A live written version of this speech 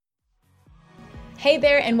Hey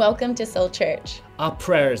there, and welcome to Soul Church. Our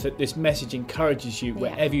prayer is that this message encourages you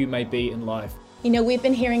wherever you may be in life. You know, we've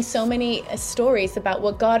been hearing so many stories about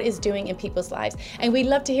what God is doing in people's lives, and we'd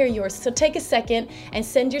love to hear yours. So take a second and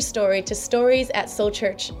send your story to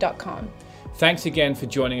stories@soulchurch.com. Thanks again for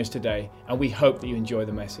joining us today, and we hope that you enjoy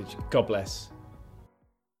the message. God bless.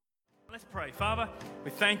 Let's pray. Father,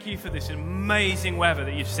 we thank you for this amazing weather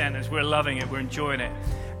that you've sent us. We're loving it. We're enjoying it.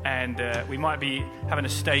 And we might be having a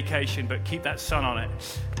staycation, but keep that sun on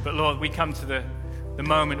it. But Lord, we come to the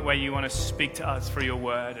moment where you want to speak to us through your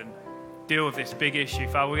word and deal with this big issue.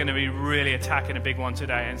 Father, we're going to be really attacking a big one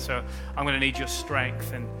today. And so I'm going to need your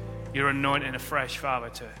strength and your anointing afresh, Father,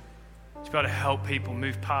 to be able to help people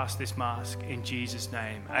move past this mask in Jesus'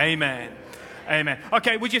 name. Amen. Amen.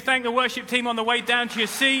 Okay, would you thank the worship team on the way down to your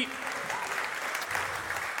seat?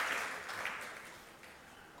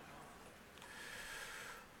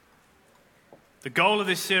 The goal of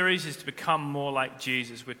this series is to become more like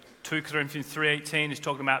Jesus. With 2 Corinthians 3:18 is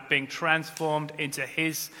talking about being transformed into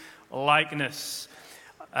his likeness.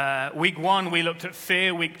 Week 1, we looked at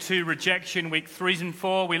fear. Week 2, rejection. Week 3 and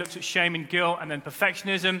 4, we looked at shame and guilt, and then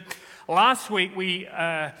perfectionism. Last week, we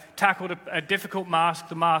tackled a difficult mask,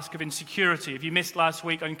 the mask of insecurity. If you missed last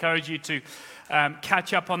week, I encourage you to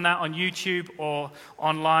catch up on that on YouTube or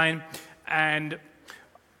online. And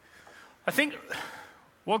I think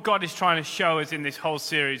what God is trying to show us in this whole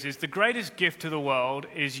series is the greatest gift to the world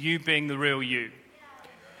is you being the real you.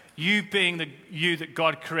 You being the you that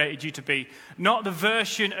God created you to be. Not the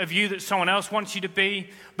version of you that someone else wants you to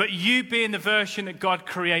be, but you being the version that God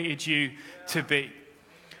created you to be.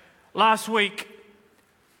 Last week,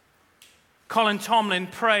 Colin Tomlin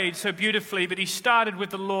prayed so beautifully, but he started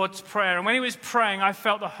with the Lord's Prayer. And when he was praying, I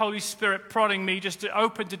felt the Holy Spirit prodding me just to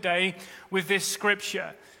open today with this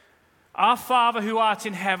scripture. Our Father who art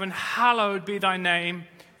in heaven, hallowed be thy name.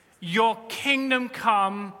 Your kingdom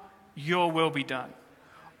come, your will be done,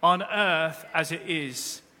 on earth as it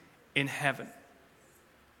is in heaven.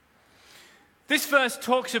 This verse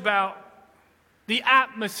talks about the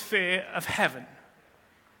atmosphere of heaven.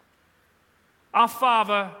 Our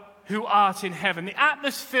Father who art in heaven. The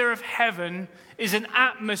atmosphere of heaven is an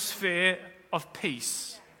atmosphere of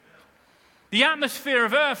peace. The atmosphere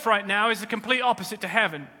of earth right now is the complete opposite to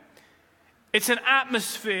heaven. It's an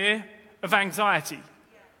atmosphere of anxiety.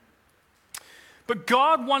 But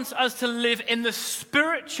God wants us to live in the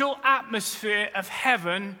spiritual atmosphere of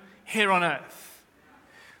heaven here on earth.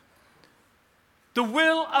 The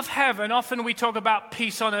will of heaven, often we talk about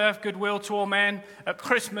peace on earth, goodwill to all men at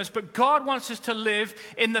Christmas, but God wants us to live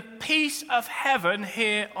in the peace of heaven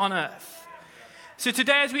here on earth. So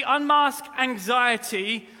today, as we unmask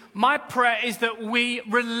anxiety, my prayer is that we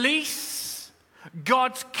release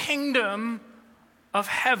God's kingdom of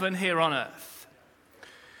heaven here on earth.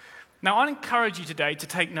 Now, I encourage you today to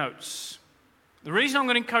take notes. The reason I'm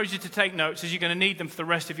going to encourage you to take notes is you're going to need them for the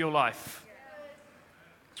rest of your life.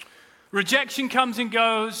 Rejection comes and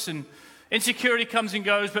goes, and insecurity comes and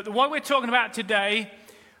goes, but what we're talking about today,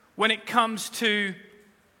 when it comes to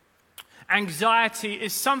anxiety,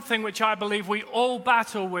 is something which I believe we all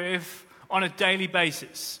battle with on a daily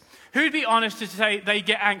basis. Who'd be honest to say they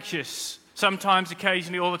get anxious? Sometimes,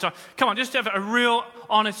 occasionally, all the time. Come on, just have a real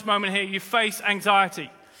honest moment here. You face anxiety.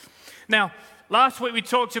 Now, last week we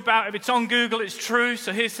talked about if it's on Google, it's true.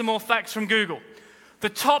 So here's some more facts from Google. The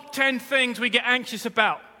top 10 things we get anxious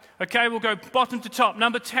about. Okay, we'll go bottom to top.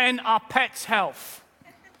 Number 10, our pet's health.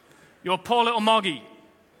 Your poor little Moggy.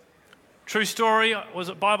 True story, I was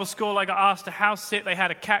at Bible school. I got asked to house sit. They had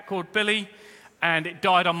a cat called Billy, and it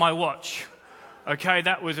died on my watch. Okay,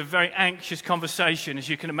 that was a very anxious conversation, as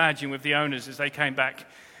you can imagine, with the owners as they came back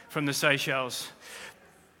from the Seychelles.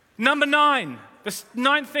 Number 9, the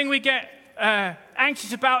 9th thing we get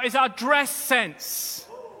anxious about is our dress sense.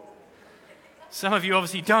 Some of you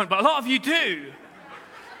obviously don't, but a lot of you do.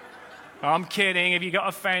 I'm kidding. If you got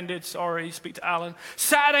offended, sorry, speak to Alan.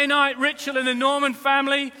 Saturday night ritual in the Norman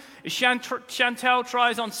family is Chantel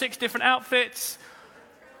tries on 6 different outfits,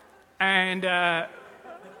 and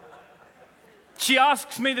she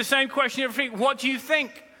asks me the same question every week. What do you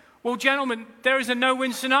think? Well, gentlemen, there is a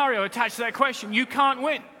no-win scenario attached to that question. You can't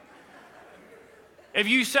win. If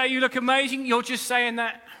you say you look amazing, you're just saying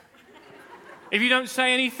that. If you don't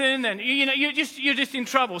say anything, then you're just in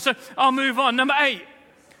trouble. So I'll move on. Number 8.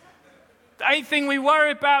 The 8th thing we worry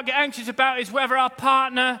about, get anxious about, is whether our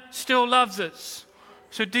partner still loves us.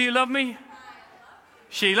 So do you love me?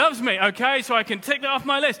 She loves me, okay, so I can tick that off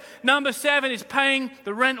my list. Number 7 is paying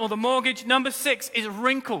the rent or the mortgage. Number 6 is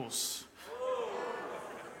wrinkles.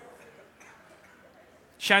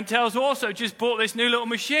 Chantel's also just bought this new little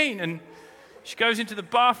machine, and She goes into the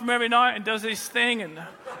bathroom every night and does this thing, and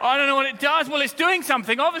I don't know what it does. Well, it's doing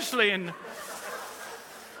something, obviously,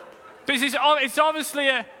 but it's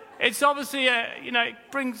obviously it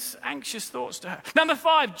brings anxious thoughts to her. Number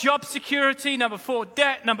 5, job security. Number 4,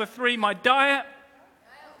 debt. Number 3, my diet.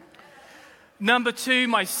 Number 2,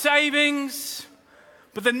 my savings.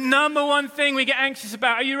 But the number one thing we get anxious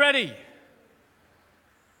about, are you ready?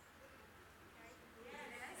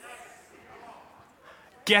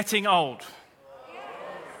 Getting old.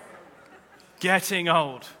 Getting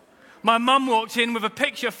old. My mum walked in with a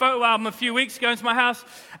photo album a few weeks ago into my house,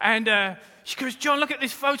 and she goes, John, look at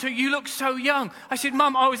this photo. You look so young. I said,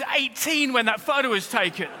 Mum, I was 18 when that photo was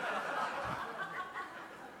taken.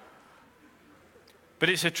 But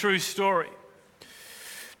it's a true story.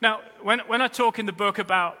 Now, when I talk in the book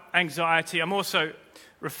about anxiety, I'm also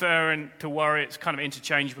referring to worry. It's kind of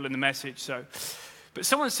interchangeable in the message. But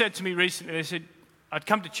someone said to me recently, they said, I'd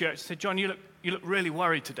come to church and said, John, you look really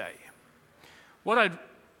worried today. What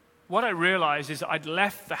I realized is I'd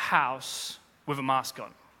left the house with a mask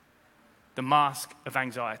on, the mask of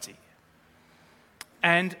anxiety.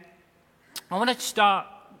 And I want to start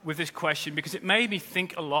with this question because it made me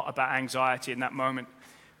think a lot about anxiety in that moment.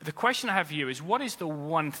 But the question I have for you is, what is the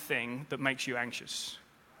one thing that makes you anxious?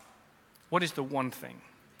 What is the one thing?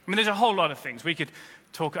 I mean, there's a whole lot of things. We could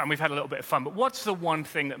talk, and we've had a little bit of fun, but what's the one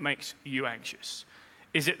thing that makes you anxious?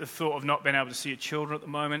 Is it the thought of not being able to see your children at the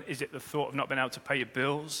moment? Is it the thought of not being able to pay your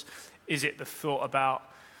bills? Is it the thought about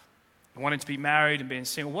wanting to be married and being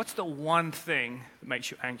single? What's the one thing that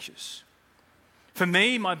makes you anxious? For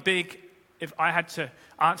me, if I had to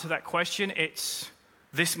answer that question, it's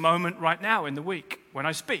this moment right now in the week when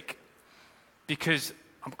I speak. Because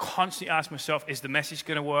I'm constantly asking myself, is the message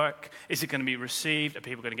going to work? Is it going to be received? Are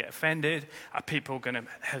people going to get offended?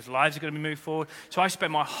 Whose lives are going to be moved forward? So I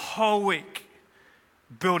spend my whole week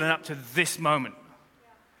building up to this moment.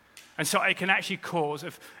 And so it can actually cause,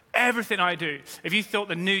 of everything I do, if you thought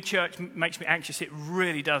the new church makes me anxious, it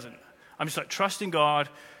really doesn't. I'm just like trusting God,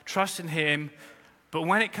 trusting Him. But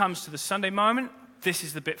when it comes to the Sunday moment, this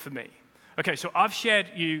is the bit for me. Okay, so I've shared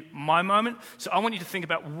you my moment. So I want you to think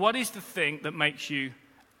about what is the thing that makes you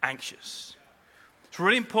anxious. It's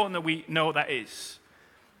really important that we know what that is.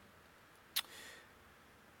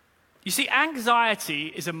 You see, anxiety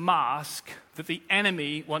is a mask that the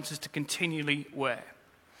enemy wants us to continually wear.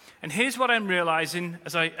 And here's what I'm realizing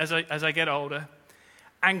as I get older.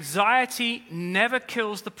 Anxiety never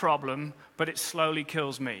kills the problem, but it slowly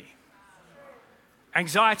kills me.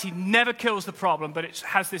 Anxiety never kills the problem, but it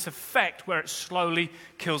has this effect where it slowly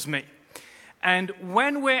kills me. And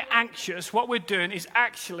when we're anxious, what we're doing is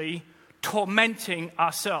actually tormenting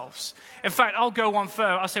ourselves. In fact, I'll go one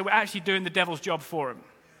further. I'll say we're actually doing the devil's job for him.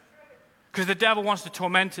 Because the devil wants to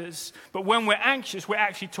torment us, but when we're anxious, we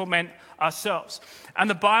actually torment ourselves. And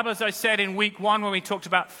the Bible, as I said in week 1 when we talked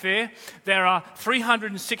about fear, there are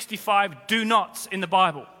 365 do nots in the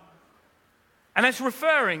Bible. And that's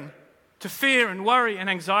referring to fear and worry and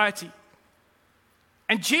anxiety.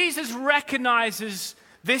 And Jesus recognizes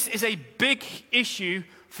this is a big issue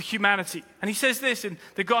for humanity. And he says this in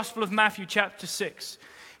the Gospel of Matthew chapter 6.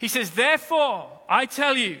 He says, therefore, I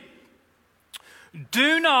tell you,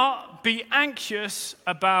 do not be anxious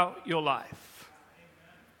about your life.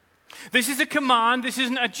 This is a command. This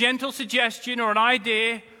isn't a gentle suggestion or an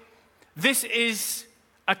idea. This is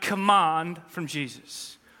a command from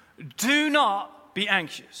Jesus. Do not be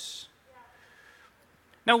anxious.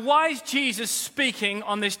 Now, why is Jesus speaking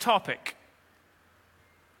on this topic?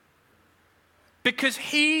 Because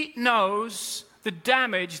he knows the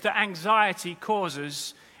damage that anxiety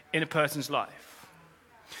causes in a person's life.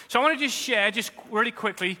 So I want to just share, just really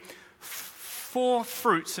quickly, 4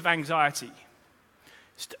 fruits of anxiety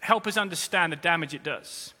to help us understand the damage it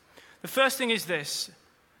does. The first thing is this,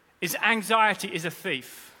 is anxiety is a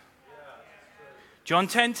thief. John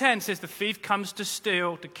 10:10 says the thief comes to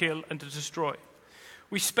steal, to kill, and to destroy.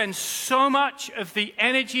 We spend so much of the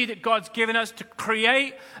energy that God's given us to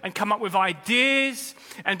create and come up with ideas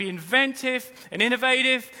and be inventive and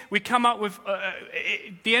innovative. We come up with,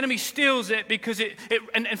 the enemy steals it because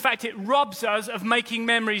and in fact, it robs us of making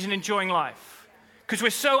memories and enjoying life. Because we're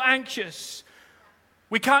so anxious.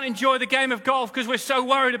 We can't enjoy the game of golf because we're so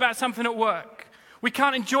worried about something at work. We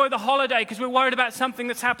can't enjoy the holiday because we're worried about something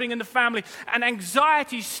that's happening in the family. And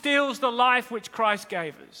anxiety steals the life which Christ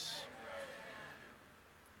gave us.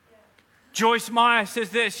 Joyce Meyer says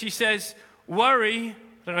this. She says, worry, I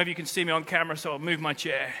don't know if you can see me on camera, so I'll move my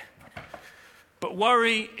chair. But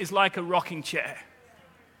worry is like a rocking chair.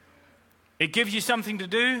 It gives you something to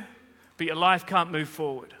do, but your life can't move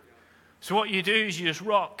forward. So what you do is you just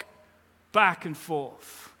rock back and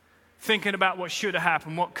forth, thinking about what should have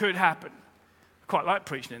happened, what could happen. I quite like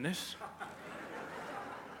preaching in this.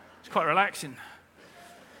 It's quite relaxing.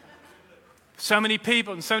 So many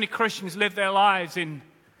people and so many Christians live their lives in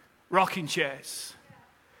rocking chairs.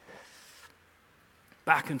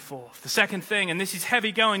 Back and forth. The second thing, and this is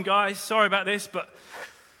heavy going, guys. Sorry about this, but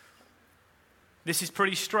this is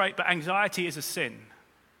pretty straight, but anxiety is a sin.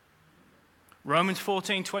 Romans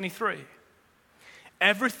 14:23.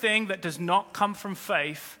 Everything that does not come from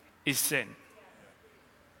faith is sin.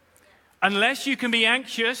 Unless you can be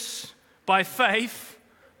anxious by faith,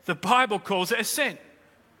 the Bible calls it a sin.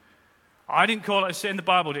 I didn't call it a sin, the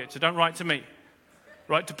Bible did, so don't write to me.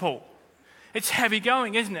 Write to Paul. It's heavy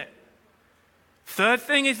going, isn't it? Third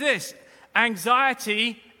thing is this.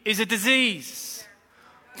 Anxiety is a disease.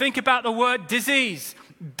 Think about the word disease.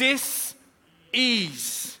 Dis-ease.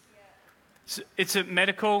 It's a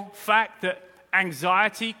medical fact that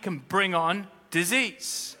anxiety can bring on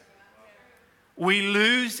disease. We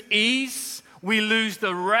lose ease. We lose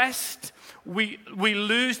the rest. We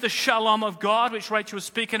lose the shalom of God, which Rachel was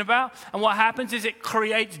speaking about. And what happens is it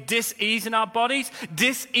creates dis-ease in our bodies.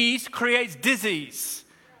 Dis-ease creates disease.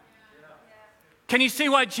 Can you see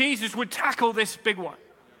why Jesus would tackle this big one?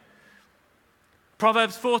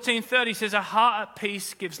 Proverbs 14:30 says, a heart at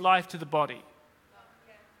peace gives life to the body.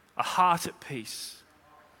 A heart at peace.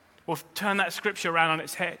 Well, turn that scripture around on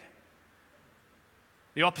its head.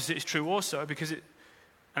 The opposite is true also, because an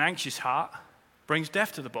anxious heart brings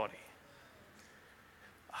death to the body.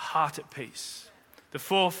 A heart at peace. The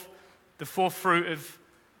fourth fruit of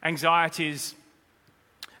anxiety is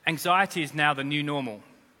now the new normal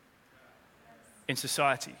in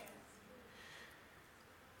society.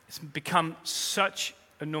 It's become such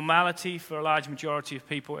a normality for a large majority of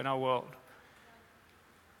people in our world.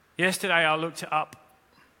 Yesterday I looked it up,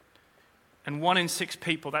 and 1 in 6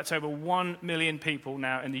 people, that's over 1 million people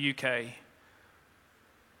now in the UK,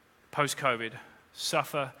 post-COVID,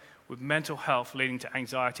 suffer with mental health leading to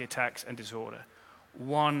anxiety attacks and disorder.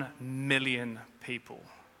 1 million people.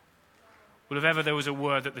 Well, if ever there was a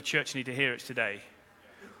word that the church need to hear, it's today.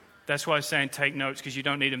 That's why I'm saying take notes, because you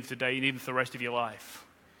don't need them today, you need them for the rest of your life.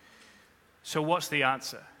 So what's the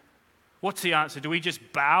answer? What's the answer? Do we just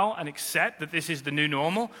bow and accept that this is the new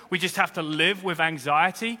normal? We just have to live with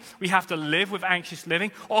anxiety? We have to live with anxious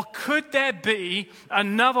living? Or could there be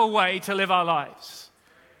another way to live our lives?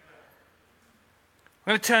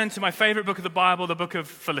 I'm going to turn to my favorite book of the Bible, the book of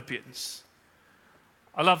Philippians.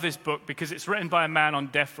 I love this book because it's written by a man on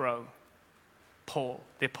death row, Paul,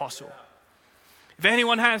 the apostle. If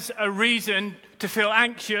anyone has a reason to feel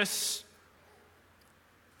anxious,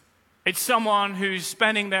 it's someone who's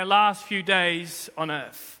spending their last few days on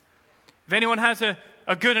earth. If anyone has a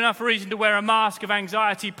good enough reason to wear a mask of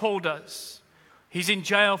anxiety, Paul does. He's in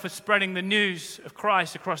jail for spreading the news of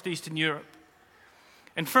Christ across Eastern Europe.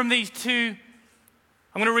 And from these two,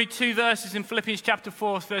 I'm going to read 2 verses in Philippians chapter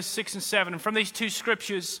 4, verse 6 and 7. And from these 2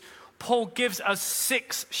 scriptures, Paul gives us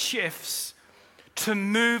 6 shifts to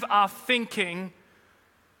move our thinking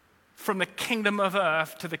from the kingdom of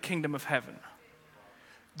earth to the kingdom of heaven.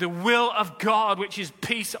 The will of God, which is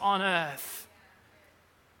peace on earth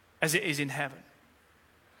as it is in heaven.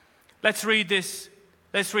 Let's read this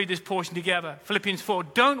portion together. Philippians 4.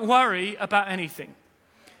 Don't worry about anything.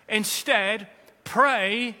 Instead,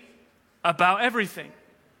 pray about everything.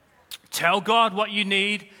 Tell God what you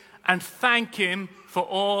need and thank Him for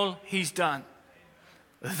all He's done.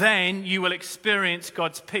 Then you will experience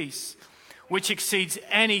God's peace, which exceeds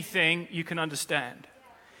anything you can understand.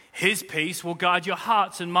 His peace will guide your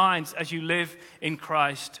hearts and minds as you live in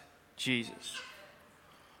Christ Jesus.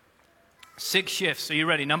 6 shifts. Are you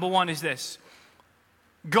ready? Number 1 is this.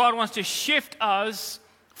 God wants to shift us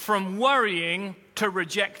from worrying to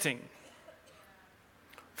rejecting.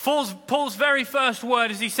 Paul's very first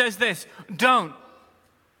word is he says this. Don't.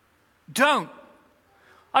 Don't.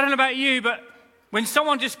 I don't know about you, but when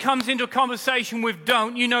someone just comes into a conversation with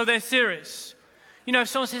don't, you know they're serious. You know, if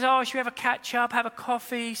someone says, should we have a catch up, have a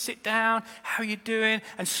coffee, sit down, how are you doing?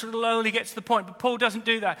 And slowly get to the point. But Paul doesn't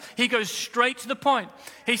do that. He goes straight to the point.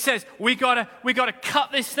 He says, we gotta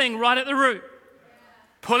cut this thing right at the root.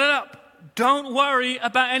 Pull it up. Don't worry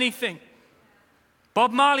about anything.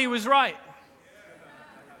 Bob Marley was right.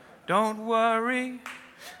 Don't worry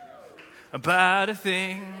about a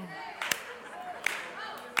thing.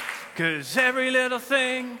 'Cause every little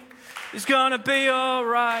thing is gonna be all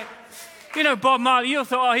right. You know, Bob Marley, you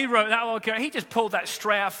thought, he wrote that. Okay. He just pulled that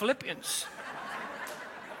straight out of Philippians.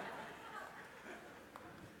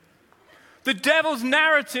 The devil's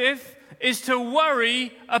narrative is to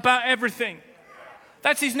worry about everything.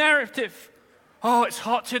 That's his narrative. Oh, it's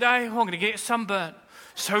hot today. Oh, I'm going to get sunburned.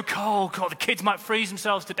 So cold, God, the kids might freeze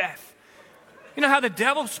themselves to death. You know how the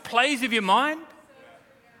devil plays with your mind?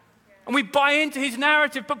 And we buy into his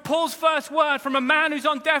narrative. But Paul's first word from a man who's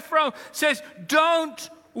on death row says, don't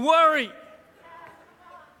worry.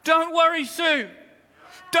 Don't worry, Sue.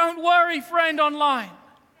 Don't worry, friend online.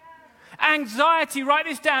 Anxiety, write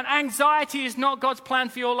this down. Anxiety is not God's plan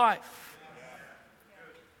for your life.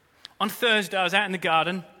 On Thursday, I was out in the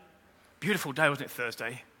garden. Beautiful day, wasn't it,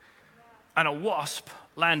 Thursday? And a wasp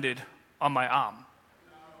landed on my arm.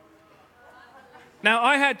 Now,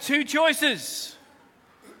 I had two choices.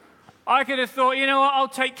 I could have thought, you know what, I'll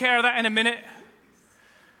take care of that in a minute.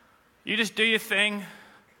 You just do your thing.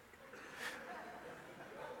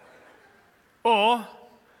 Or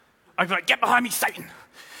I'd be like, get behind me, Satan.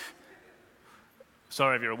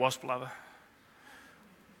 Sorry if you're a wasp lover.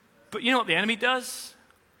 But you know what the enemy does?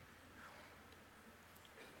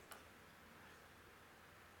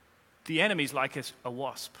 The enemy's like a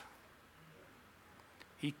wasp.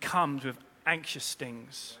 He comes with anxious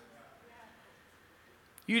stings.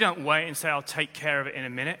 You don't wait and say, I'll take care of it in a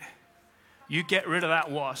minute. You get rid of that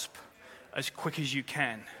wasp as quick as you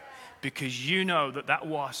can, because you know that that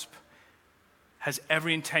wasp has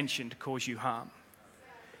every intention to cause you harm.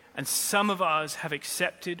 And some of us have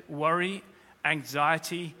accepted worry,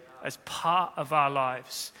 anxiety as part of our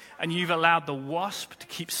lives. And you've allowed the wasp to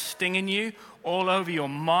keep stinging you all over your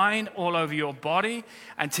mind, all over your body.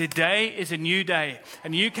 And today is a new day.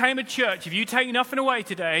 And you came to church. If you take nothing away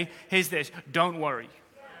today, here's this. Don't worry.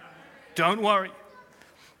 Don't worry.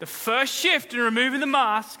 The first shift in removing the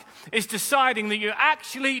mask is deciding that you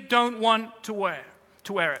actually don't want to wear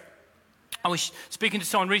it. I was speaking to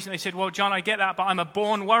someone recently. They said, well, John, I get that, but I'm a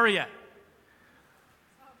born worrier.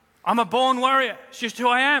 I'm a born worrier. It's just who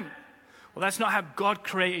I am. Well, that's not how God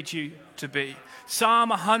created you to be.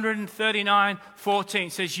 Psalm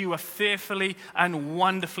 139:14 says you are fearfully and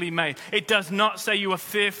wonderfully made. It does not say you are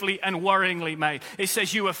fearfully and worryingly made. It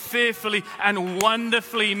says you are fearfully and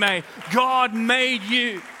wonderfully made. God made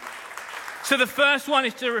you. So the first one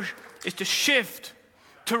is to shift,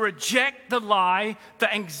 to reject the lie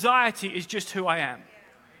that anxiety is just who I am.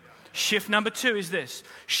 Shift number 2 is this.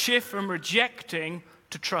 Shift from rejecting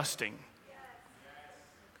to trusting.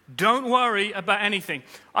 Don't worry about anything.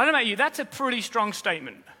 I don't know about you, that's a pretty strong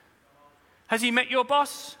statement. Has he met your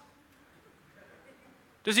boss?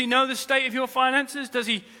 Does he know the state of your finances? Does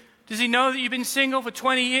he know that you've been single for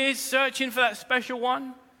 20 years searching for that special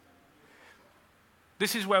one?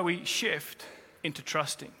 This is where we shift into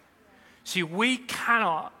trusting. See, we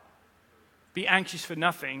cannot be anxious for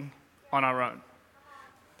nothing on our own.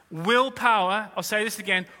 Willpower, I'll say this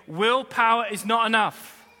again, willpower is not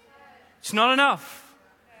enough. It's not enough.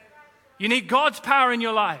 You need God's power in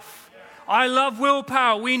your life. I love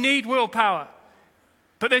willpower. We need willpower.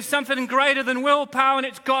 But there's something greater than willpower, and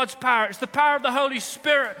it's God's power. It's the power of the Holy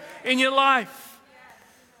Spirit in your life.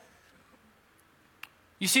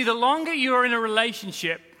 You see, the longer you are in a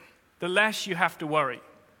relationship, the less you have to worry.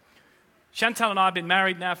 Chantal and I have been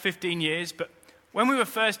married now 15 years, but when we were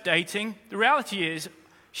first dating, the reality is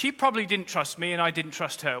she probably didn't trust me and I didn't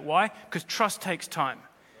trust her. Why? Because trust takes time.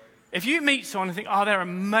 If you meet someone and think, oh, they're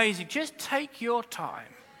amazing, just take your time.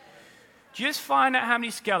 Just find out how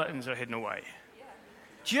many skeletons are hidden away.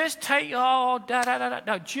 Just take, no,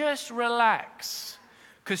 just relax.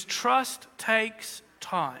 Because trust takes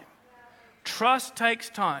time. Trust takes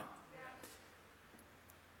time.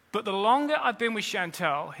 But the longer I've been with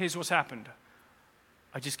Chantal, here's what's happened.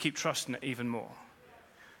 I just keep trusting it even more.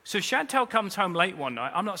 So if Chantal comes home late one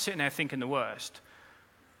night, I'm not sitting there thinking the worst.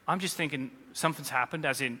 I'm just thinking something's happened,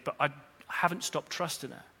 but I haven't stopped trusting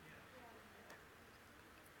her.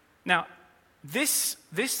 Now, this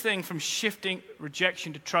thing from shifting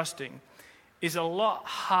rejection to trusting is a lot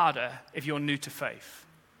harder if you're new to faith.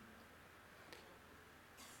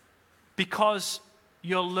 Because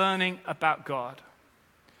you're learning about God.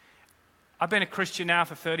 I've been a Christian now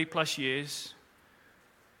for 30 plus years,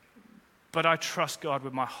 but I trust God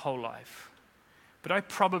with my whole life. But I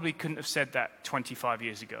probably couldn't have said that 25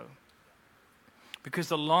 years ago. Because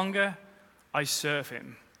the longer I serve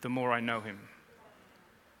him, the more I know him.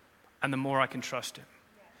 And the more I can trust him.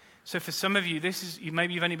 So for some of you,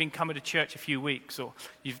 maybe you've only been coming to church a few weeks, or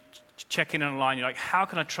you've checked in online, you're like, how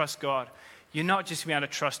can I trust God? You're not just going to be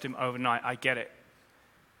able to trust him overnight, I get it.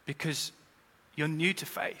 Because you're new to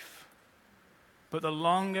faith. But the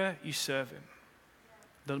longer you serve him,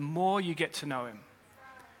 the more you get to know him,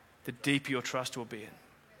 the deeper your trust will be in.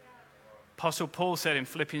 Apostle Paul said in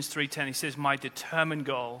Philippians 3:10, he says, my determined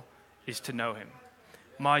goal is to know him.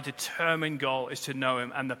 My determined goal is to know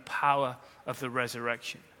him and the power of the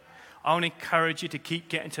resurrection. I want to encourage you to keep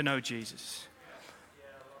getting to know Jesus.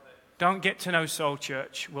 don't get to know Soul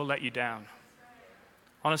Church will let you down.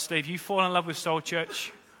 Honestly, if you fall in love with Soul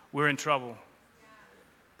Church, we're in trouble.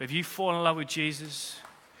 But if you fall in love with Jesus,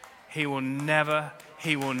 He will never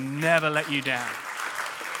let you down.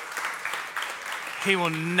 He will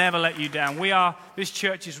never let you down. This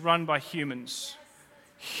church is run by humans,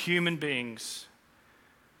 human beings.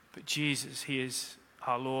 But Jesus, He is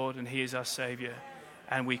our Lord and He is our Savior,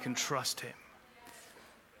 and we can trust Him.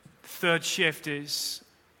 The third shift is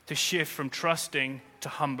to shift from trusting to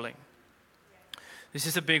humbling. This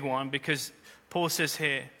is a big one because Paul says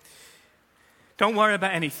here, don't worry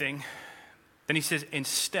about anything. Then he says,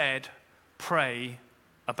 instead, pray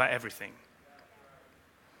about everything.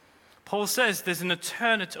 Paul says there's an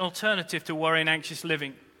alternative to worry and anxious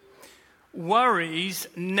living. Worries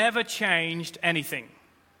never changed anything.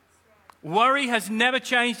 Worry has never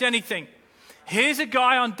changed anything. Here's a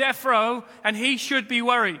guy on death row, and he should be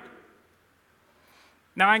worried.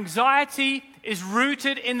 Now, anxiety is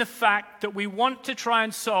rooted in the fact that we want to try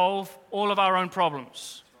and solve all of our own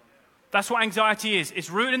problems. That's what anxiety is. It's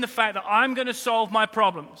rooted in the fact that I'm going to solve my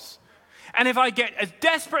problems. And if I get as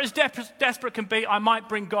desperate can be, I might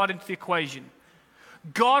bring God into the equation.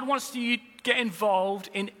 God wants to get involved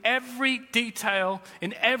in every detail,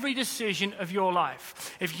 in every decision of your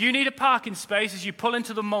life. If you need a parking space as you pull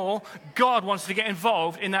into the mall, God wants to get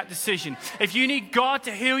involved in that decision. If you need God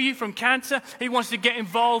to heal you from cancer, He wants to get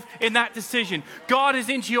involved in that decision. God is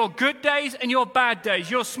into your good days and your bad days,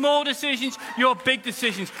 your small decisions, your big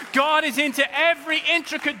decisions. God is into every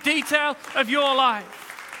intricate detail of your life.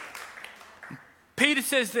 Peter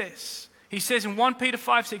says this. He says in 1 Peter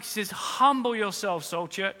 5:6, he says, humble yourselves, Soul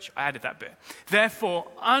Church. I added that bit. Therefore,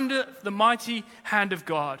 under the mighty hand of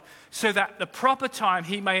God, so that the proper time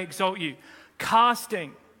He may exalt you,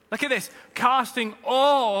 casting, look at this, casting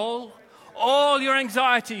all your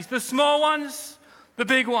anxieties, the small ones, the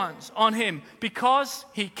big ones, on Him, because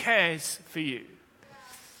He cares for you.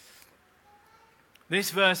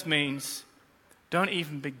 This verse means don't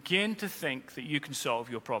even begin to think that you can solve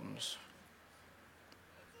your problems.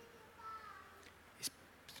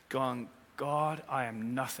 Going, God, I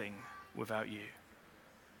am nothing without you.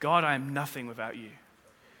 God, I am nothing without you.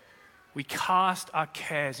 We cast our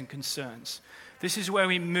cares and concerns. This is where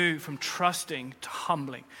we move from trusting to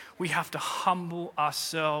humbling. We have to humble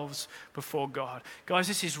ourselves before God. Guys,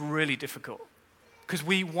 this is really difficult because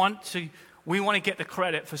we want to get the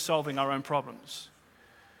credit for solving our own problems.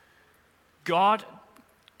 God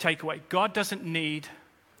doesn't need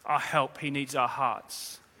our help. He needs our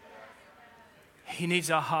hearts. He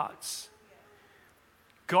needs our hearts.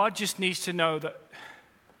 God just needs to know that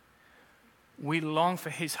we long for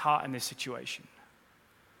His heart in this situation.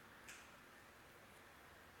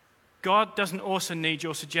 God doesn't also need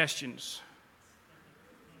your suggestions.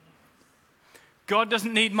 God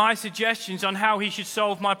doesn't need my suggestions on how He should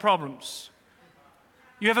solve my problems.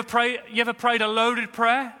 You ever prayed a loaded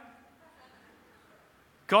prayer?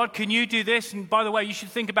 God, can you do this? And by the way, you should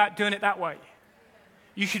think about doing it that way.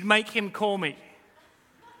 You should make Him call me.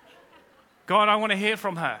 God, I want to hear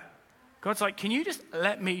from her. God's like, can you just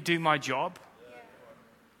let me do my job?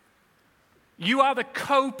 You are the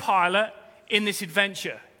co-pilot in this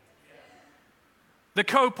adventure. The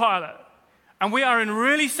co-pilot. And we are in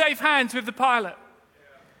really safe hands with the pilot.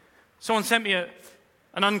 Someone sent me an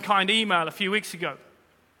unkind email a few weeks ago.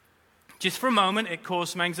 Just for a moment, it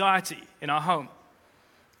caused some anxiety in our home.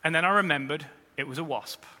 And then I remembered it was a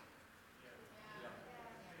wasp.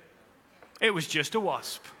 It was just a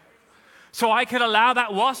wasp. So I could allow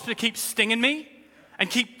that wasp to keep stinging me and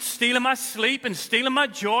keep stealing my sleep and stealing my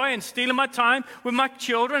joy and stealing my time with my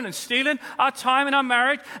children and stealing our time in our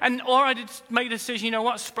marriage. Or I did make a decision, you know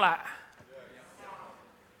what, splat.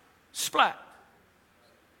 Splat.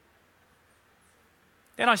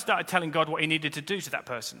 Then I started telling God what He needed to do to that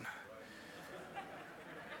person.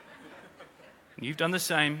 And you've done the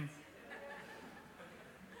same.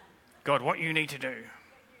 God, what you need to do.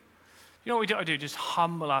 You know what we got to do? Just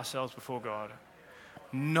humble ourselves before God.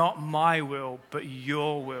 Not my will, but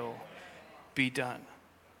your will be done.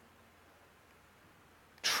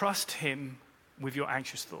 Trust Him with your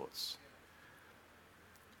anxious thoughts.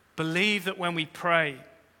 Believe that when we pray,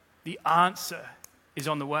 the answer is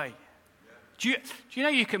on the way. Do you know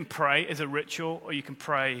you can pray as a ritual or you can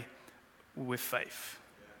pray with faith?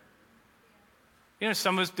 You know,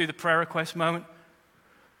 some of us do the prayer request moment.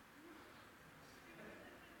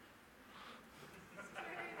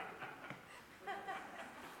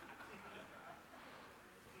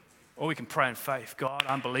 Or we can pray in faith. God,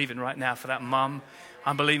 I'm believing right now for that mum.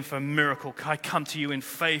 I'm believing for a miracle. I come to you in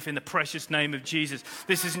faith in the precious name of Jesus.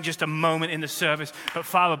 This isn't just a moment in the service, but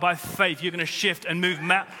Father, by faith, you're going to shift and move.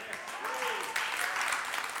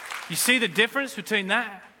 You see the difference between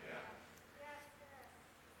that?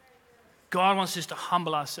 God wants us to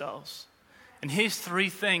humble ourselves. And here's 3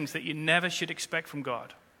 things that you never should expect from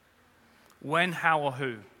God. When, how, or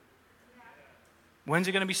who. When's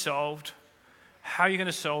it going to be solved? How are you going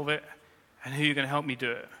to solve it? And who are you going to help me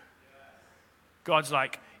do it? God's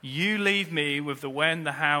like, you leave me with the when,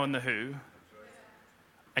 the how, and the who,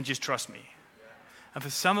 and just trust me. And for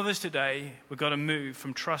some of us today, we've got to move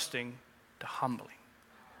from trusting to humbling.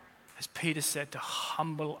 As Peter said, to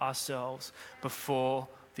humble ourselves before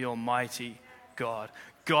the Almighty God.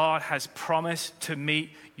 God has promised to meet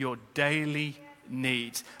your daily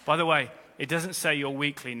needs. By the way, it doesn't say your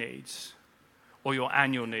weekly needs or your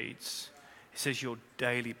annual needs. It says your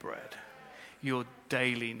daily bread, your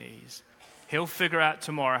daily needs. He'll figure out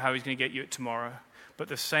tomorrow how he's going to get you it tomorrow. But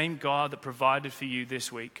the same God that provided for you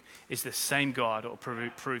this week is the same God that will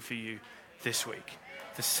prove for you this week.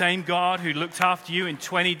 The same God who looked after you in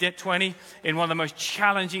 2020, in one of the most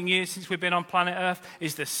challenging years since we've been on planet Earth,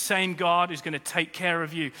 is the same God who's going to take care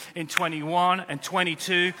of you in 21 and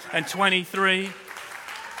 22 and 23.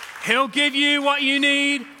 He'll give you what you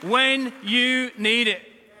need when you need it.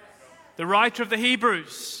 The writer of the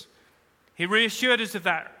Hebrews, he reassured us of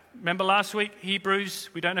that. Remember last week, Hebrews,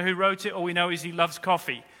 we don't know who wrote it, all we know is he loves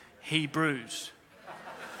coffee. Hebrews.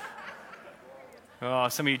 Oh,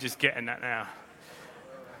 some of you are just getting that now.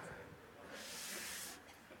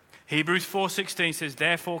 Hebrews 4:16 says,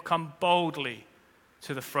 therefore come boldly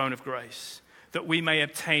to the throne of grace, that we may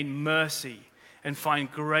obtain mercy and find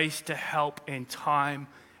grace to help in time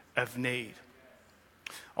of need.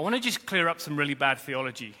 I want to just clear up some really bad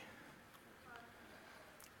theology.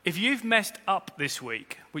 If you've messed up this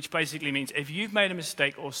week, which basically means if you've made a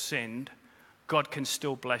mistake or sinned, God can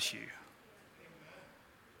still bless you.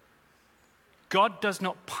 God does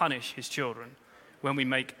not punish his children when we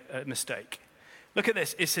make a mistake. Look at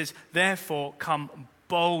this. It says, therefore, come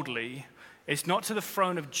boldly. It's not to the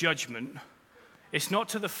throne of judgment. It's not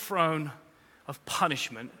to the throne of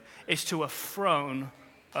punishment. It's to a throne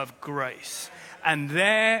of grace. And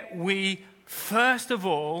there we, first of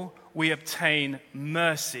all, we obtain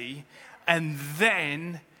mercy. And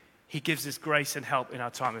then he gives us grace and help in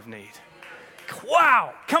our time of need.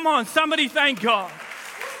 Wow! Come on, somebody thank God.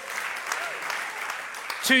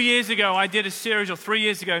 2 years ago, I did a series, or 3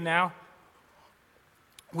 years ago now,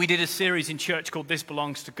 we did a series in church called This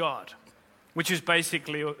Belongs to God, which is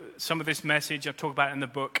basically some of this message I talk about in the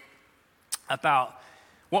book about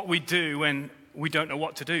what we do when we don't know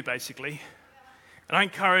what to do, basically. And I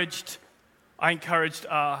encouraged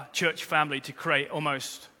our church family to create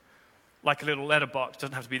almost like a little letterbox. It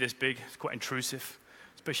doesn't have to be this big. It's quite intrusive,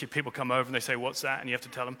 especially if people come over and they say, what's that? And you have to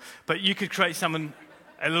tell them. But you could create something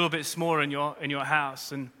a little bit smaller in your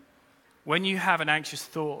house. And when you have an anxious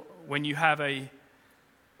thought, when you have an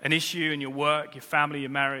issue in your work, your family,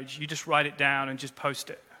 your marriage, you just write it down and just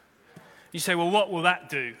post it. You say, well, what will that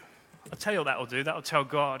do? I'll tell you what that will do. That will tell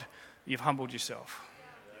God you've humbled yourself.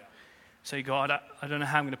 Say, God, I don't know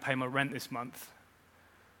how I'm going to pay my rent this month,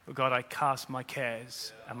 but God, I cast my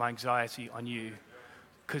cares and my anxiety on you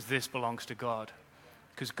because this belongs to God.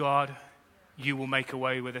 Because God, you will make a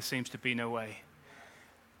way where there seems to be no way.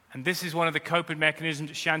 And this is one of the coping mechanisms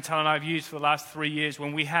that Chantal and I have used for the last 3 years.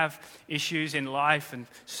 When we have issues in life and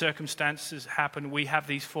circumstances happen, we have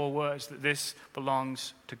these 4 words that this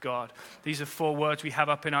belongs to God. These are 4 words we have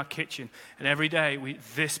up in our kitchen. And every day,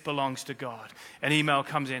 this belongs to God. An email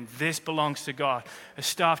comes in, this belongs to God. A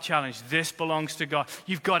staff challenge, this belongs to God.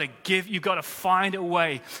 You've got to find a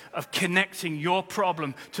way of connecting your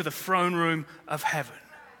problem to the throne room of heaven.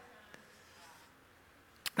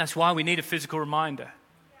 That's why we need a physical reminder.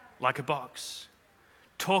 Like a box.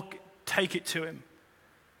 Take it to him.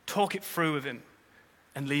 Talk it through with him.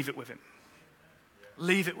 And leave it with him.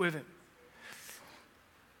 Leave it with him.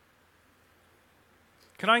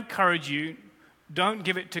 Can I encourage you, don't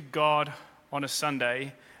give it to God on a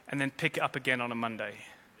Sunday and then pick it up again on a Monday.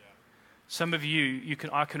 Some of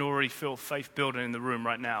I can already feel faith building in the room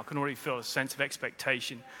right now. I can already feel a sense of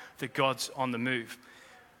expectation that God's on the move.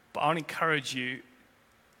 But I want to encourage you,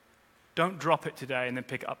 don't drop it today and then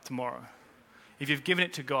pick it up tomorrow. If you've given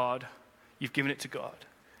it to God, you've given it to God.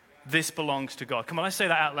 This belongs to God. Come on, let's say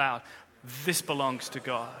that out loud. This belongs to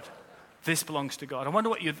God. This belongs to God. I wonder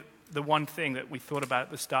what the one thing that we thought about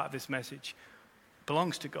at the start of this message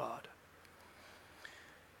belongs to God.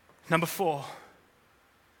 Number 4,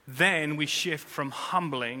 then we shift from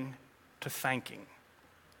humbling to thanking.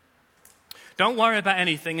 Don't worry about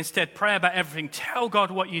anything. Instead, pray about everything. Tell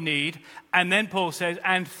God what you need. And then Paul says,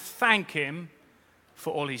 and thank him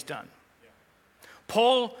for all he's done.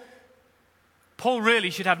 Paul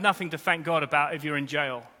really should have nothing to thank God about if you're in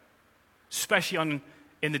jail. especially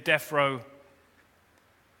in the death row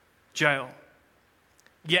jail.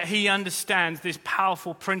 Yet he understands this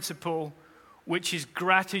powerful principle, which is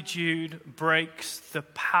gratitude breaks the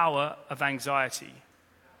power of anxiety.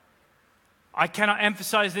 I cannot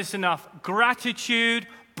emphasize this enough. Gratitude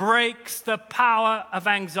breaks the power of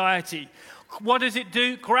anxiety. What does it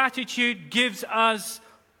do? Gratitude gives us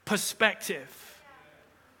perspective.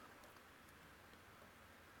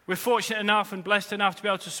 We're fortunate enough and blessed enough to be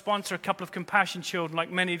able to sponsor a couple of compassion children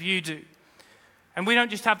like many of you do. And we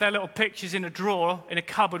don't just have their little pictures in a drawer, in a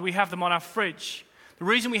cupboard, we have them on our fridge. The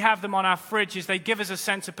reason we have them on our fridge is they give us a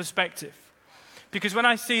sense of perspective. Because when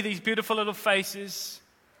I see these beautiful little faces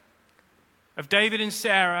of David and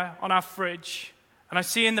Sarah on our fridge, and I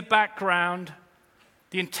see in the background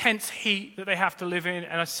the intense heat that they have to live in,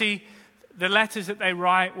 and I see the letters that they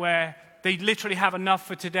write where they literally have enough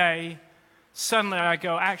for today, suddenly I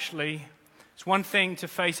go, actually, it's one thing to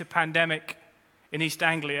face a pandemic in East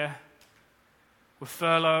Anglia with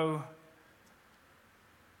furlough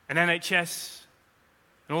and NHS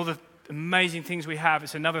and all the amazing things we have.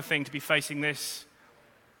 It's another thing to be facing this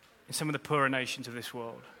in some of the poorer nations of this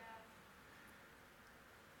world.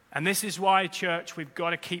 And this is why, church, we've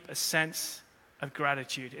got to keep a sense of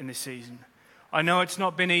gratitude in this season. I know it's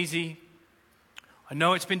not been easy. I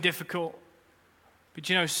know it's been difficult. But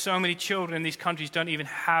you know, so many children in these countries don't even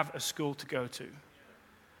have a school to go to.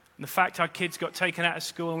 And the fact our kids got taken out of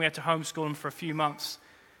school and we had to homeschool them for a few months,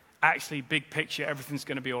 actually, big picture, everything's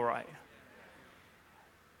going to be all right.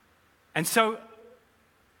 And so,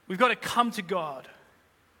 we've got to come to God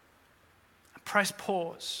and press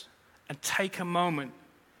pause and take a moment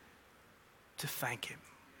to thank Him.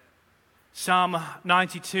 Psalm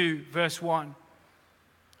 92, verse 1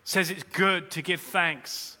 says it's good to give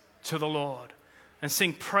thanks to the Lord and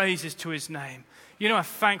sing praises to His name. You know, a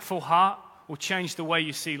thankful heart will change the way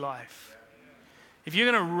you see life. If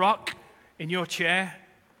you're going to rock in your chair,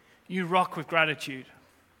 you rock with gratitude.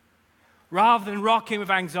 Rather than rocking with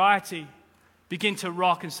anxiety, begin to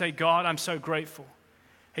rock and say, God, I'm so grateful.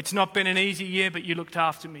 It's not been an easy year, but you looked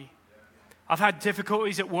after me. I've had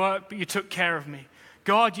difficulties at work, but you took care of me.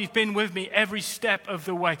 God, you've been with me every step of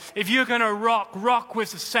the way. If you're going to rock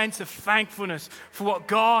with a sense of thankfulness for what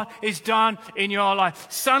God has done in your life.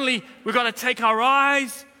 Suddenly, we've got to take our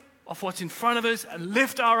eyes off what's in front of us and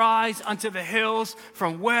lift our eyes unto the hills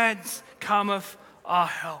from whence cometh our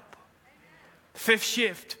help. Fifth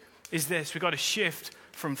shift is this. We've got to shift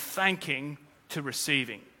from thanking to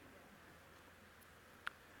receiving.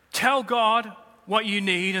 Tell God what you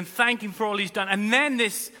need and thank Him for all He's done. And then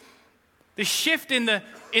this shift in the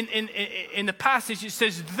passage, it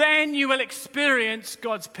says, then you will experience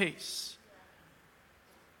God's peace.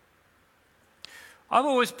 I've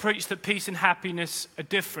always preached that peace and happiness are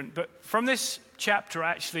different, but from this chapter,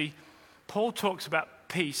 actually, Paul talks about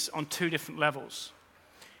peace on two different levels.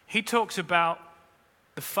 He talks about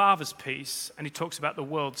the Father's peace, and he talks about the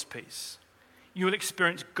world's peace. You will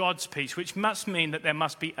experience God's peace, which must mean that there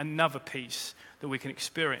must be another peace that we can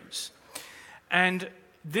experience. And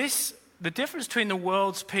the difference between the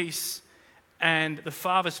world's peace and the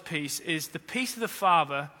Father's peace is the peace of the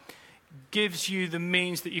Father gives you the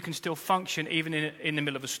means that you can still function even in the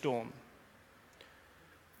middle of a storm.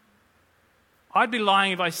 I'd be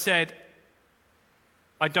lying if I said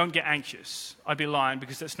I don't get anxious. I'd be lying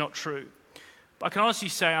because that's not true. But I can honestly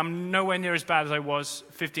say I'm nowhere near as bad as I was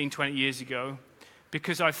 15, 20 years ago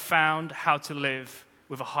because I've found how to live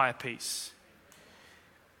with a higher peace.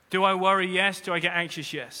 Do I worry? Yes. Do I get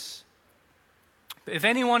anxious? Yes. But if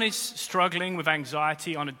anyone is struggling with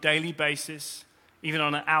anxiety on a daily basis, even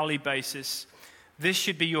on an hourly basis, this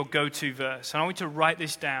should be your go-to verse. And I want you to write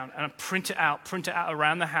this down and print it out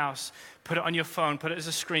around the house, put it on your phone, put it as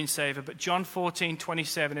a screensaver. But John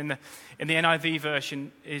 14:27 in the NIV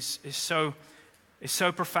version is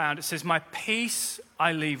so profound. It says, "My peace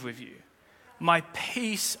I leave with you. My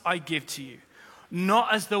peace I give to you.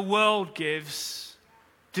 Not as the world gives.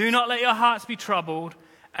 Do not let your hearts be troubled,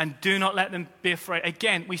 and do not let them be afraid."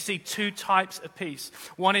 Again, we see two types of peace.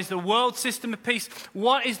 One is the world system of peace.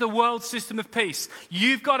 What is the world system of peace?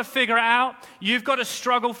 You've got to figure it out. You've got to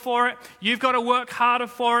struggle for it. You've got to work harder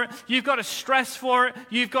for it. You've got to stress for it.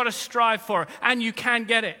 You've got to strive for it. And you can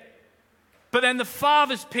get it. But then the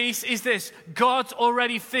Father's peace is this. God's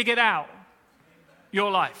already figured out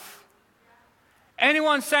your life.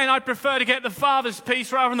 Anyone saying, I'd prefer to get the Father's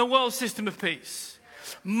peace rather than the world system of peace?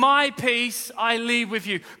 My peace I leave with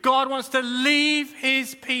you. God wants to leave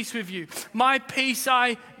His peace with you. My peace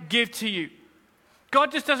I give to you.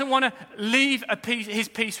 God just doesn't want to leave His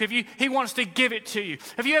peace with you. He wants to give it to you.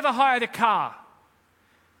 Have you ever hired a car?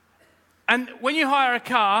 And when you hire a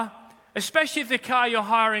car, especially if the car you're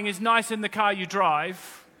hiring is nicer than the car you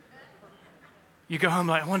drive, you go home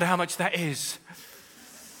like, I wonder how much that is.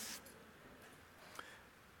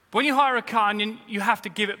 But when you hire a car and you have to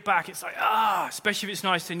give it back, it's like, especially if it's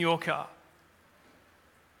nicer than your car.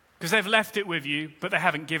 Because they've left it with you, but they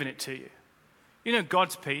haven't given it to you. You know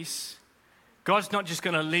God's peace. God's not just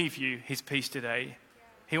going to leave you his peace today.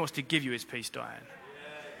 He wants to give you his peace, Diane.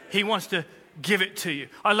 He wants to give it to you.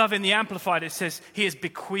 I love in the Amplified, it says he has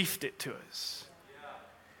bequeathed it to us.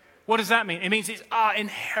 What does that mean? It means it's our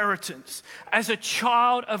inheritance. As a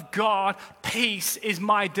child of God, peace is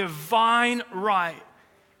my divine right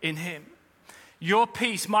in him. Your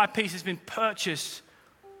peace, my peace, has been purchased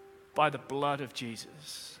by the blood of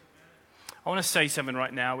Jesus. I want to say something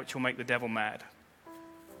right now which will make the devil mad.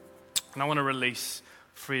 And I want to release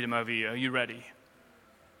freedom over you. Are you ready?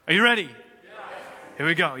 Are you ready? Here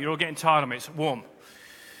we go. You're all getting tired of me. It's warm.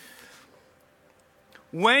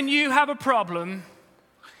 When you have a problem,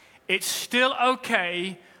 it's still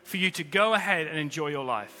okay for you to go ahead and enjoy your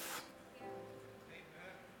life.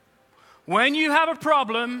 When you have a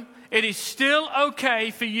problem, it is still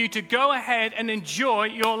okay for you to go ahead and enjoy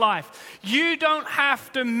your life. You don't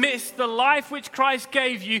have to miss the life which Christ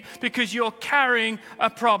gave you because you're carrying a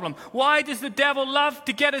problem. Why does the devil love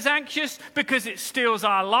to get us anxious? Because it steals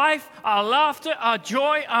our life, our laughter, our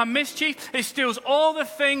joy, our mischief. It steals all the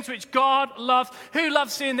things which God loves. Who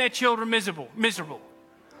loves seeing their children miserable?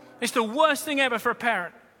 It's the worst thing ever for a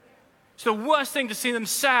parent. It's the worst thing to see them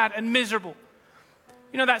sad and miserable.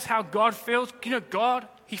 You know, that's how God feels. You know, God,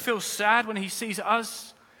 he feels sad when he sees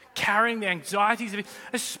us carrying the anxieties of it,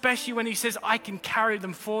 especially when he says, I can carry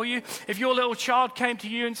them for you. If your little child came to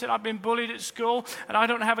you and said, I've been bullied at school and I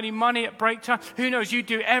don't have any money at break time, who knows, you'd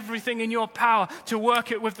do everything in your power to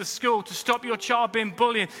work it with the school to stop your child being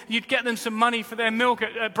bullied. You'd get them some money for their milk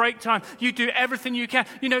at break time. You'd do everything you can.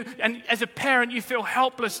 You know, and as a parent, you feel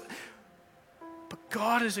helpless. But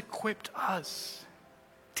God has equipped us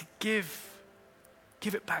to give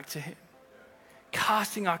it back to him,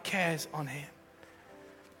 casting our cares on him.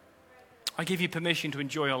 I give you permission to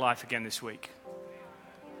enjoy your life again this week.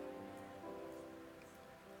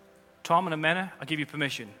 Tom and Amena, I give you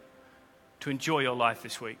permission to enjoy your life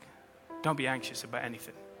this week. Don't be anxious about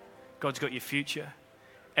anything. God's got your future,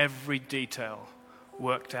 every detail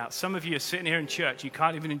worked out. Some of you are sitting here in church, you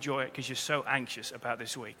can't even enjoy it because you're so anxious about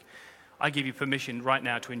this week. I give you permission right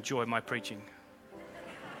now to enjoy my preaching.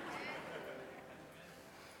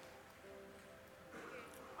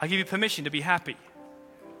 I give you permission to be happy.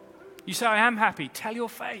 You say, I am happy. Tell your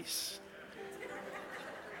face.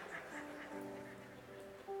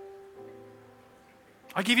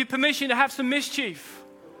 I give you permission to have some mischief.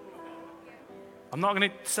 I'm not going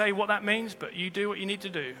to say what that means, but you do what you need to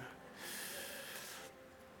do.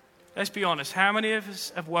 Let's be honest. How many of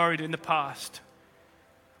us have worried in the past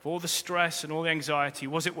of all the stress and all the anxiety?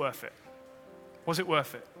 Was it worth it? Was it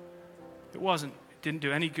worth it? It wasn't. It didn't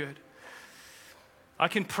do any good. I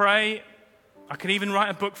can pray. I can even write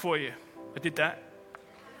a book for you. I did that.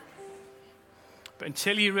 But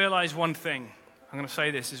until you realize one thing, I'm going to say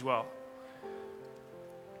this as well.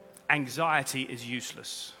 Anxiety is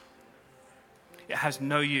useless. It has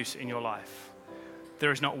no use in your life.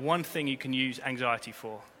 There is not one thing you can use anxiety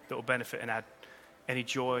for that will benefit and add any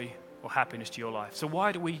joy or happiness to your life. So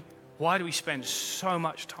why do we spend so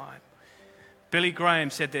much time? Billy Graham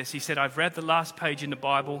said this. He said, I've read the last page in the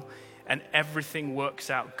Bible and everything works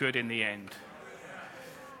out good in the end.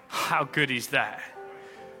 How good is that?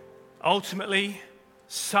 Ultimately,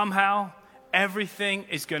 somehow, everything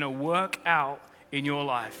is going to work out in your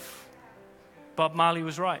life. Bob Marley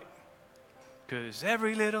was right. Because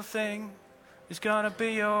every little thing is going to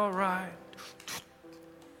be all right.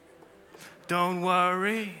 Don't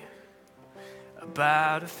worry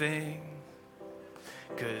about a thing.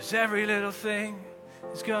 Because every little thing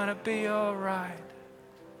is going to be all right.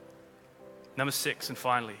 Number 6, and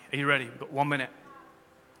finally, are you ready? We've got 1 minute.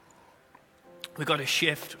 We've got to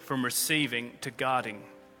shift from receiving to guarding.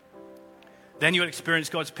 Then you'll experience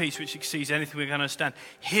God's peace, which exceeds anything we can understand.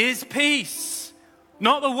 His peace,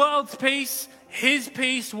 not the world's peace. His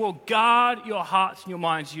peace will guard your hearts and your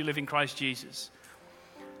minds as you live in Christ Jesus.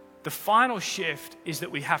 The final shift is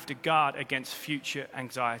that we have to guard against future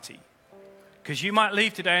anxiety. Because you might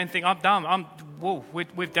leave today and think, I'm done.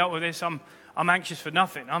 We've dealt with this. I'm anxious for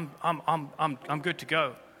nothing. I'm good to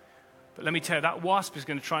go. But let me tell you, that wasp is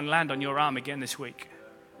going to try and land on your arm again this week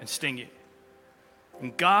and sting you.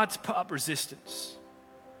 And God's put up resistance.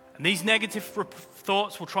 And these negative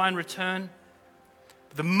thoughts will try and return.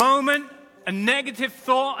 But the moment a negative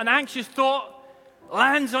thought, an anxious thought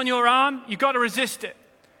lands on your arm, you've got to resist it.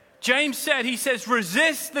 James said, he says,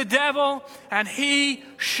 resist the devil and he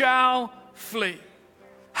shall flee.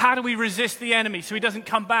 How do we resist the enemy so he doesn't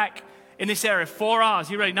come back in this area? 4 R's.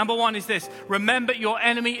 You ready? Number 1 is this. Remember, your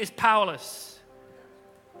enemy is powerless.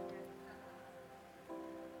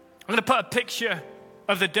 I'm going to put a picture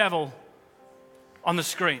of the devil on the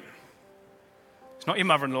screen. It's not your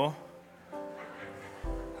mother-in-law.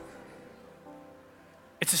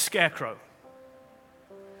 It's a scarecrow.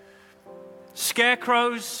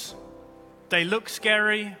 Scarecrows, they look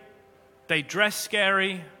scary, they dress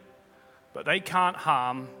scary, but they can't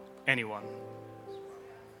harm anyone.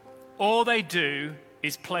 All they do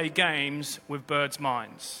is play games with birds'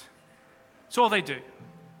 minds. That's all they do.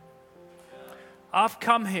 I've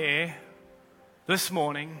come here this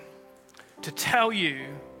morning to tell you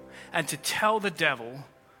and to tell the devil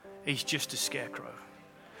he's just a scarecrow.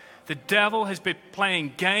 The devil has been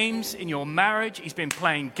playing games in your marriage. He's been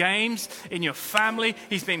playing games in your family.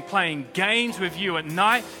 He's been playing games with you at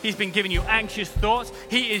night. He's been giving you anxious thoughts.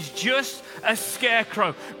 He is just a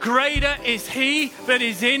scarecrow. Greater is he that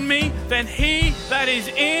is in me than he that is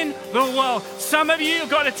in the world. Some of you have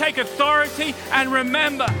got to take authority and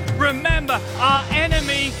remember, our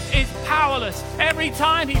enemy is powerless. Every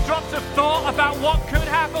time he drops a thought about what could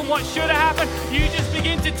happen, what should have happened, you just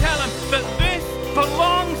begin to tell him that this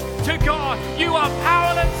belongs to God. You are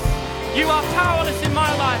powerless. You are powerless in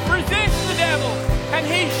my life. Resist the devil and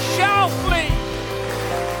he shall flee.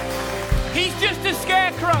 He's just a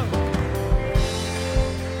scarecrow.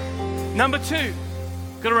 Number 2,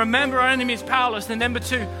 got to remember our enemy is powerless. And number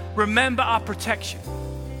 2, remember our protection.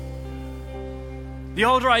 The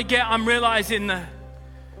older I get, I'm realizing the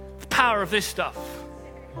power of this stuff.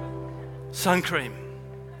 Sun cream.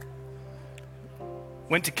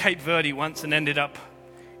 Went to Cape Verde once and ended up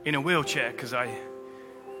in a wheelchair because I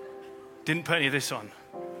didn't put any of this on.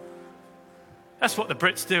 That's what the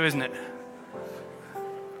Brits do, isn't it?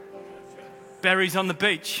 Berries on the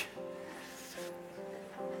beach.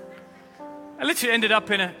 I literally ended up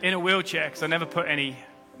in a wheelchair because I never put any.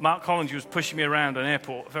 Mark Collins was pushing me around an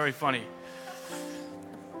airport. Very funny.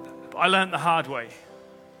 But I learned the hard way.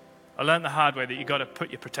 That you got to put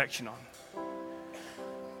your protection on.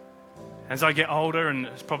 As I get older, and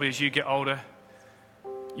probably as you get older,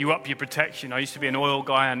 you up your protection. I used to be an oil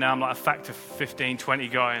guy, and now I'm like a factor 15, 20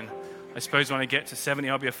 guy. And I suppose when I get to 70,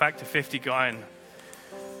 I'll be a factor 50 guy.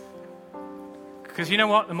 Because you know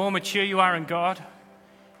what? The more mature you are in God,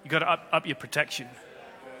 you got to up your protection.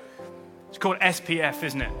 It's called SPF,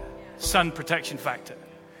 isn't it? Sun protection factor.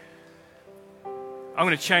 I'm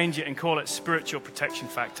going to change it and call it spiritual protection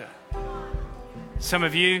factor. Some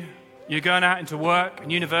of you, you're going out into work and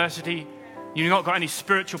university, you've not got any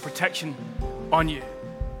spiritual protection on you.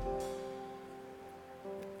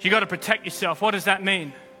 You got to protect yourself. What does that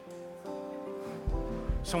mean?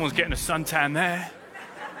 Someone's getting a suntan there.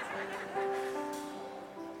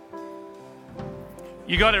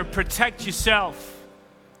 You got to protect yourself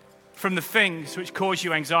from the things which cause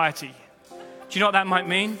you anxiety. Do you know what that might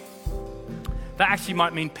mean? That actually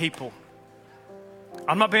might mean people.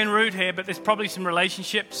 I'm not being rude here, but there's probably some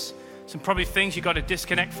relationships, some probably things you got to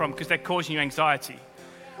disconnect from because they're causing you anxiety.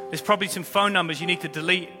 There's probably some phone numbers you need to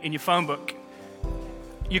delete in your phone book.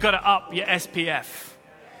 You got to up your SPF,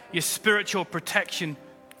 your spiritual protection.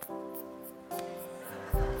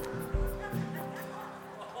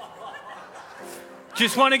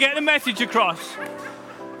 Just want to get the message across.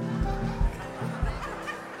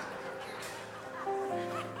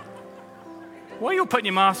 Why are you putting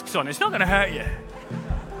your masks on? It's not going to hurt you.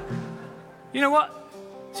 You know what?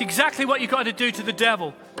 It's exactly what you got to do to the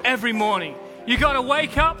devil every morning. You got to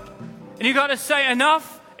wake up and you got to say,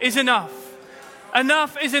 enough is enough.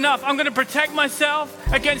 Enough is enough. I'm going to protect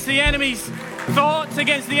myself against the enemy's thoughts,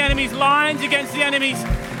 against the enemy's lines, against the enemy's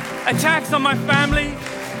attacks on my family.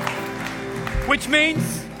 Which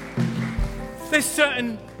means there's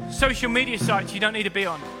certain social media sites you don't need to be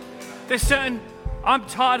on. I'm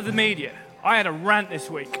tired of the media. I had a rant this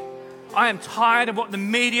week. I am tired of what the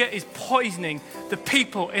media is poisoning the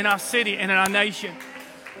people in our city and in our nation.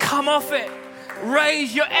 Come off it.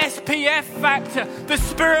 Raise your SPF factor. The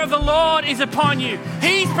Spirit of the Lord is upon you.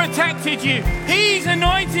 He's protected you. He's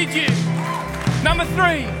anointed you. Number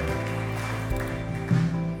 3.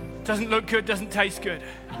 Doesn't look good, doesn't taste good.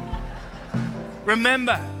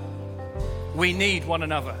 Remember, we need one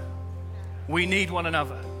another. We need one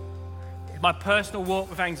another. In my personal walk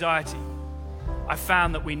with anxiety, I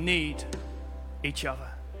found that we need each other.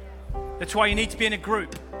 That's why you need to be in a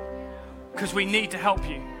group, because we need to help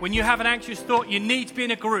you. When you have an anxious thought, you need to be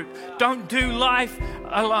in a group. Don't do life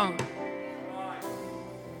alone.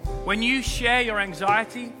 When you share your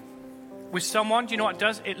anxiety with someone, do you know what it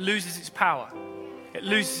does? It loses its power. It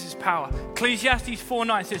loses its power. Ecclesiastes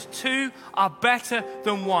 4:9 says, 2 are better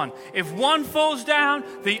than 1. If one falls down,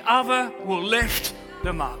 the other will lift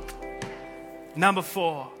them up. Number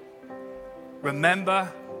 4,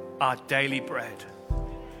 remember our daily bread.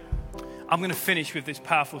 I'm going to finish with this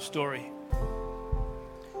powerful story.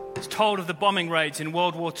 It's told of the bombing raids in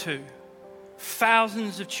World War II.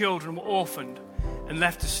 Thousands of children were orphaned and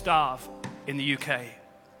left to starve in the UK.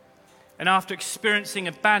 And after experiencing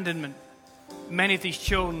abandonment, many of these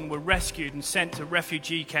children were rescued and sent to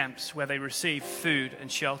refugee camps where they received food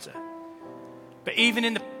and shelter. But even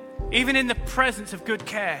in the presence of good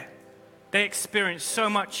care, they experienced so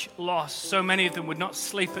much loss. So many of them would not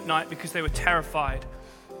sleep at night because they were terrified.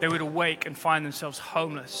 They would awake and find themselves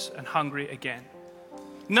homeless and hungry again.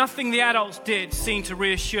 Nothing the adults did seemed to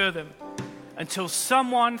reassure them until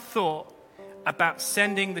someone thought about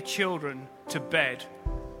sending the children to bed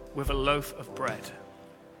with a loaf of bread.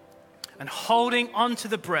 And holding onto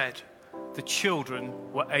the bread, the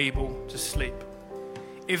children were able to sleep.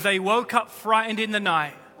 If they woke up frightened in the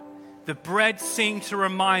night, the bread seemed to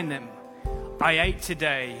remind them, I ate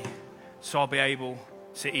today, so I'll be able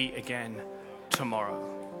to eat again tomorrow.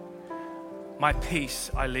 My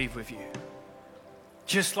peace I leave with you.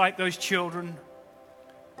 Just like those children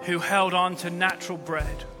who held on to natural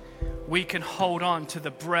bread, we can hold on to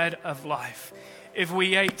the bread of life. If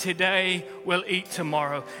we ate today, we'll eat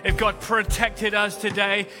tomorrow. If God protected us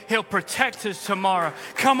today, He'll protect us tomorrow.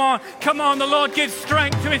 Come on. The Lord gives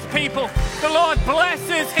strength to His people. The Lord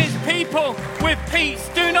blesses His people with peace.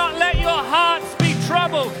 Do not let your hearts be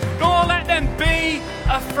troubled, nor let them be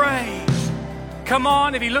afraid. Come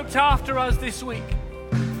on, if He looked after us this week,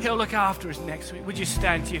 He'll look after us next week. Would you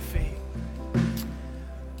stand to your feet?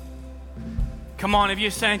 Come on, if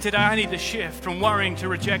you're saying today, I need to shift from worrying to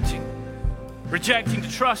rejecting to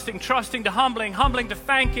trusting to humbling to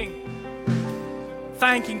thanking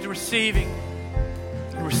to receiving,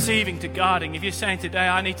 and receiving to guarding. If you're saying today,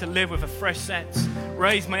 I need to live with a fresh sense,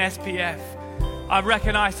 raise my SPF. I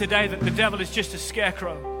recognize today that the devil is just a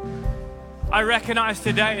scarecrow. I recognize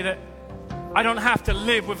today that I don't have to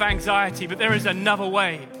live with anxiety, but there is another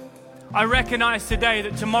way. I recognize today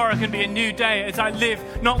that tomorrow can be a new day as I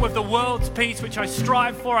live not with the world's peace, which I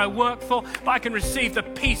strive for, I work for, but I can receive the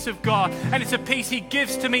peace of God. And it's a peace He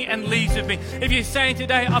gives to me and leaves with me. If you're saying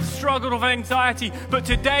today, I've struggled with anxiety, but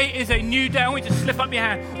today is a new day, I want you to slip up your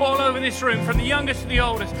hand all over this room, from the youngest to the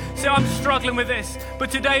oldest. Say, I'm struggling with this,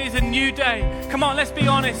 but today is a new day. Come on, let's be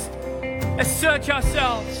honest. Let's search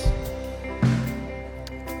ourselves.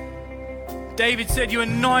 David said, you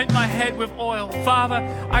anoint my head with oil. Father,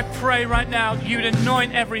 I pray right now you'd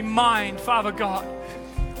anoint every mind, Father God.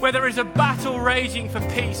 Where there is a battle raging for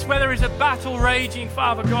peace, where there is a battle raging,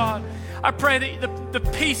 Father God, I pray that the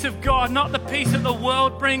peace of God, not the peace that the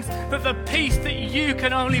world brings, but the peace that you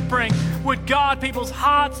can only bring, would guard people's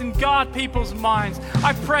hearts and guard people's minds.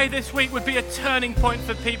 I pray this week would be a turning point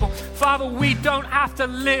for people. Father, we don't have to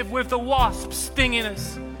live with the wasp stinging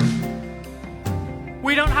us.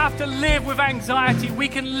 We don't have to live with anxiety. We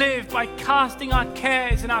can live by casting our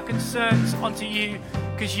cares and our concerns onto you,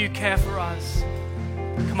 because you care for us.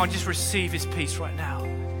 Come on, just receive His peace right now.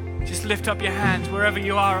 Just lift up your hands wherever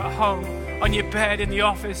you are, at home, on your bed, in the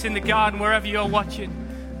office, in the garden, wherever you're watching.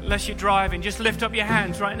 Unless you're driving, just lift up your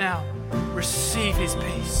hands right now. Receive His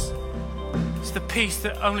peace. It's the peace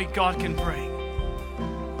that only God can bring.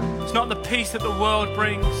 It's not the peace that the world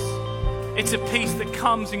brings. It's a peace that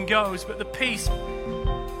comes and goes, but the peace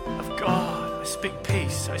of God. I speak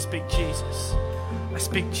peace. I speak Jesus. I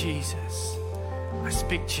speak Jesus. I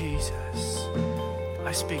speak Jesus.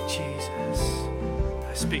 I speak Jesus.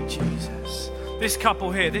 I speak Jesus. This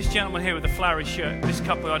couple here, this gentleman here with the flowery shirt, this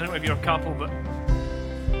couple, I don't know if you're a couple, but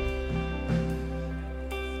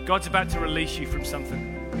God's about to release you from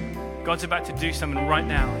something. God's about to do something right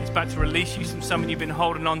now. He's about to release you from something you've been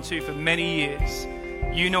holding on to for many years.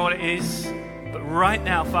 You know what it is, but right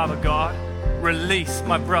now, Father God, release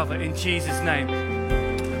my brother in Jesus' name.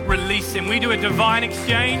 Release him. We do a divine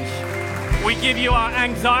exchange. We give you our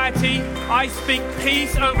anxiety. I speak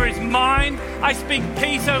peace over his mind. I speak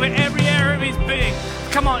peace over every area of his being.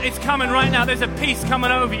 Come on, it's coming right now. There's a peace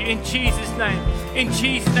coming over you in Jesus' name. In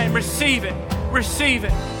Jesus' name, receive it. Receive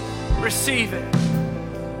it. Receive it.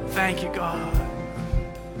 Thank you, God.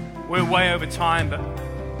 We're way over time, but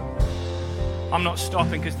I'm not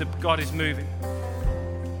stopping because God is moving.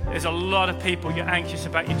 There's a lot of people, you're anxious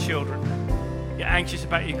about your children. You're anxious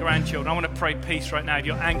about your grandchildren. I want to pray peace right now. If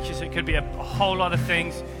you're anxious, it could be a whole lot of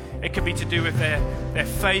things. It could be to do with their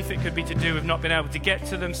faith. It could be to do with not being able to get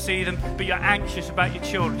to them, see them. But you're anxious about your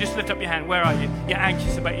children. Just lift up your hand. Where are you? You're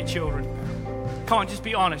anxious about your children. Come on, just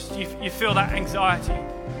be honest. You feel that anxiety.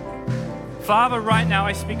 Father, right now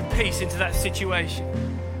I speak peace into that situation.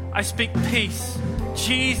 I speak peace.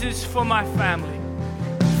 Jesus, for my family.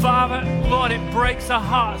 Father, Lord, it breaks our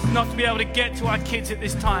hearts not to be able to get to our kids at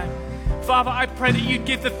this time. Father, I pray that you'd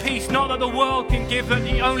give the peace, not that the world can give, that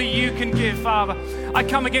only you can give, Father. I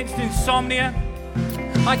come against insomnia.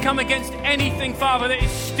 I come against anything, Father, that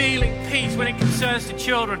is stealing peace when it concerns to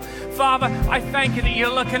children. Father, I thank you that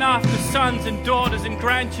you're looking after sons and daughters and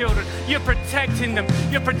grandchildren. You're protecting them.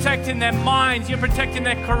 You're protecting their minds. You're protecting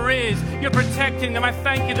their careers. You're protecting them. I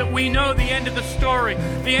thank you that we know the end of the story.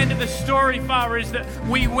 The end of the story, Father, is that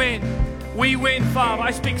we win. We win, Father.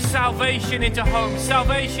 I speak salvation into homes,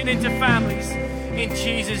 salvation into families. In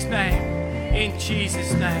Jesus' name. In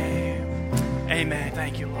Jesus' name. Amen.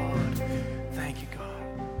 Thank you, Lord. Thank you, God.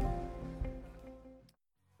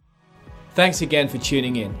 Thanks again for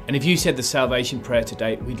tuning in. And if you said the salvation prayer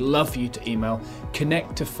today, we'd love for you to email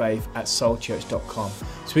connecttofaith@soulchurch.com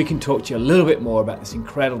so we can talk to you a little bit more about this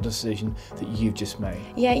incredible decision that you've just made.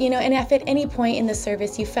 Yeah, and if at any point in the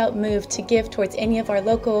service you felt moved to give towards any of our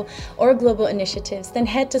local or global initiatives, then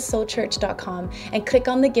head to soulchurch.com and click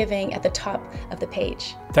on the giving at the top of the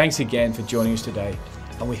page. Thanks again for joining us today,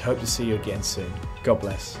 and we hope to see you again soon. God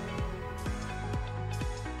bless.